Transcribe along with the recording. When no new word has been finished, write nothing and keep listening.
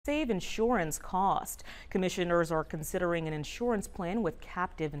Save insurance cost. Commissioners are considering an insurance plan with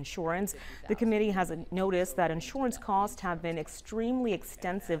captive insurance. The committee has noticed that insurance costs have been extremely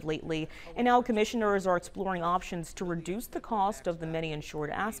extensive lately, and now commissioners are exploring options to reduce the cost of the many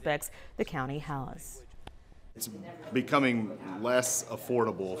insured aspects the county has. It's becoming less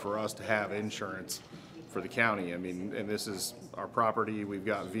affordable for us to have insurance for the county. I mean, and this is our property, we've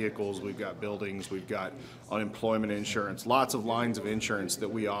got vehicles, we've got buildings, we've got unemployment insurance, lots of lines of insurance that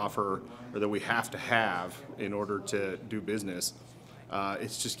we offer or that we have to have in order to do business.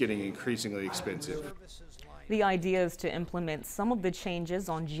 It's just getting increasingly expensive. The idea is to implement some of the changes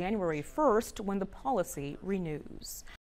on January 1st when the policy renews.